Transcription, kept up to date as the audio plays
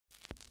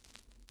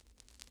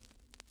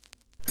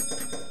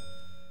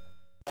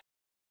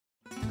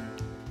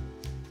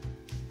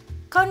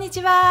こんに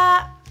ち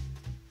は。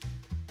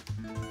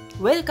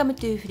Welcome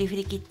to フリフ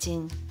リキッチ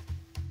ン。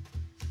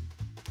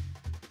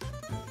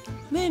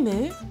ムーム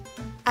ー、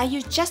are you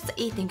just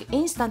eating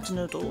instant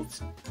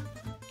noodles?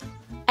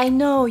 I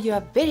know you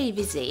are very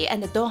busy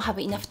and don't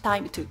have enough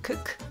time to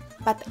cook,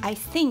 but I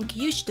think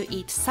you should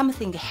eat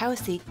something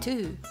healthy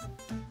too.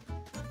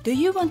 Do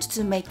you want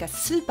to make a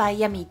super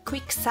yummy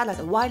quick salad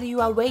while you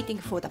are waiting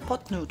for the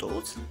pot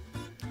noodles?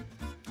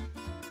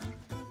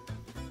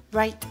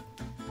 Right.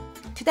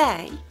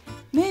 Today,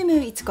 Moo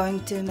Moo is going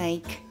to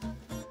make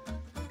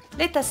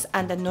lettuce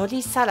and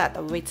nori salad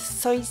with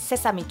soy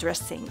sesame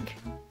dressing.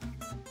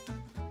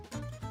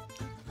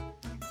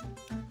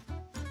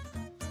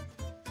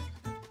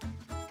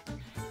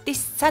 This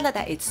salad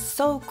is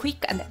so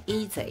quick and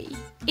easy.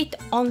 It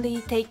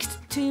only takes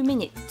 2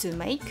 minutes to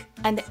make,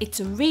 and it's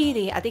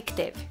really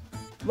addictive.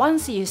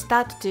 Once you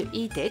start to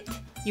eat it,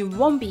 you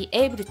won't be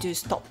able to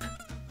stop.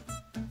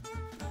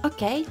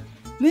 Okay,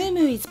 Moo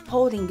Moo is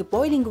pouring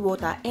boiling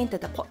water into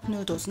the pot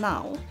noodles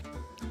now.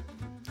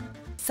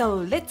 So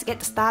let's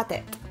get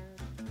started.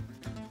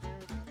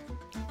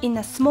 In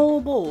a small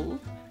bowl,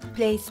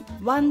 place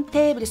 1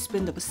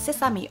 tablespoon of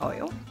sesame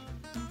oil,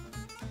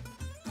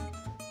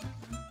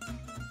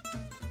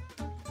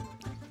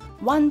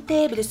 1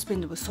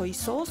 tablespoon of soy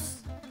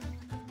sauce,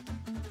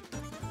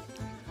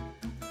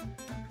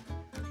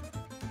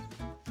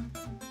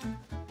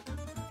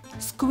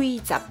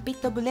 squeeze a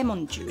bit of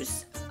lemon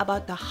juice,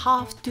 about a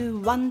half to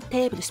 1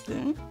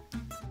 tablespoon,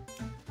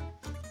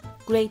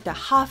 grate a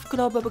half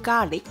clove of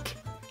garlic,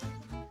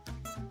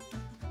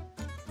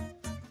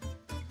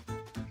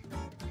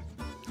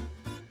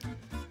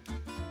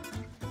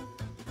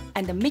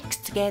 and mix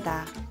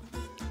together.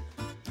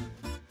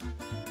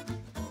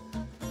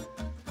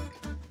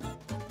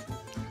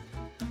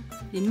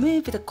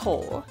 Remove the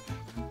core,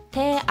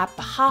 tear up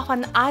half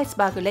an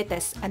iceberg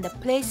lettuce and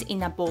place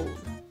in a bowl.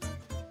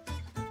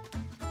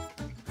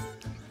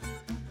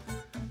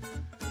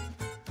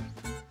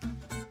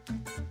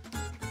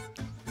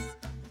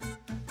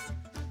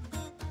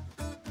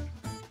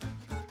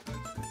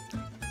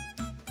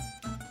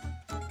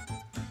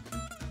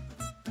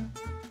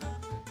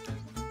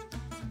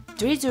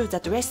 Drizzle the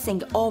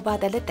dressing over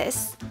the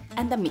lettuce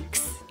and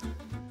mix.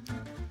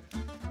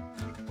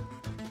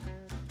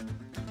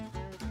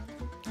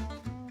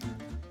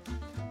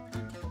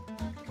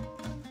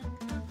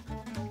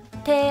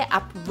 Tear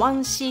up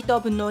 1 sheet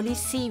of nori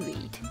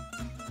seaweed.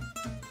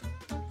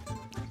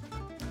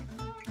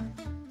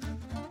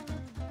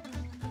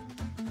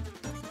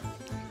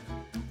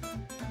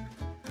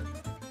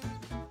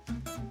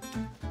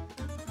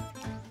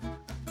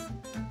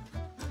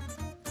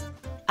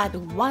 Add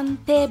 1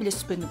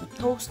 tablespoon of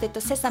toasted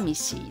sesame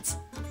seeds,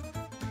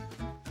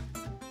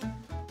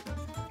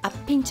 a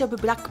pinch of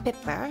black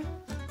pepper,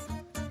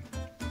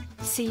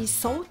 sea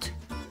salt,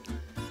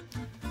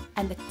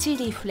 and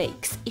chilli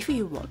flakes if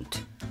you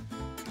want,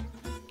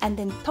 and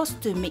then toss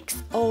to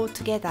mix all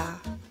together.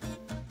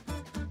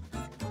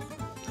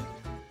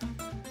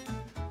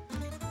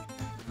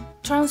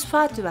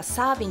 Transfer to a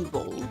serving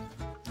bowl,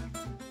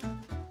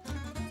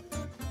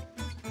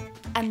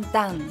 and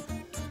done.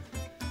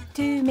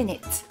 2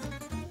 minutes.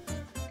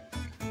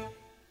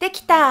 で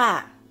き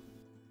た!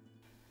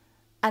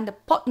 And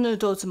pot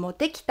noodles も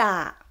でき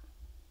た!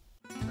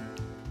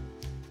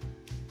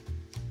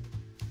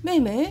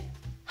 Moo Moo,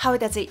 how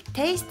does it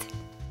taste?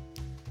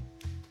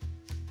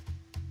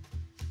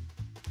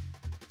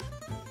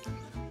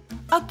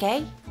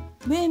 Okay,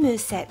 Moo Moo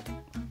said.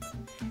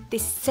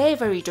 This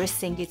savory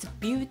dressing is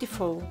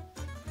beautiful.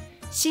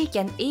 She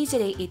can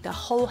easily eat a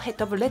whole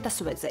head of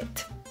lettuce with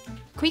it.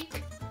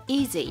 Quick,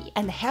 easy,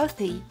 and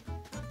healthy.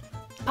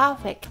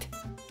 Perfect.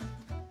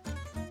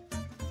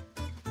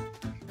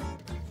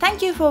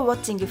 Thank you for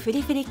watching フ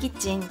リフリキッ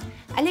チン。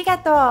ありが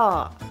と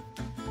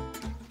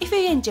う。If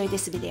you enjoyed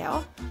this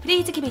video,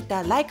 please give it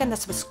a like and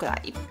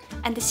subscribe.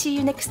 And see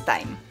you next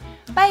time.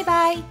 Bye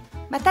bye.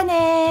 また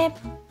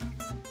ね。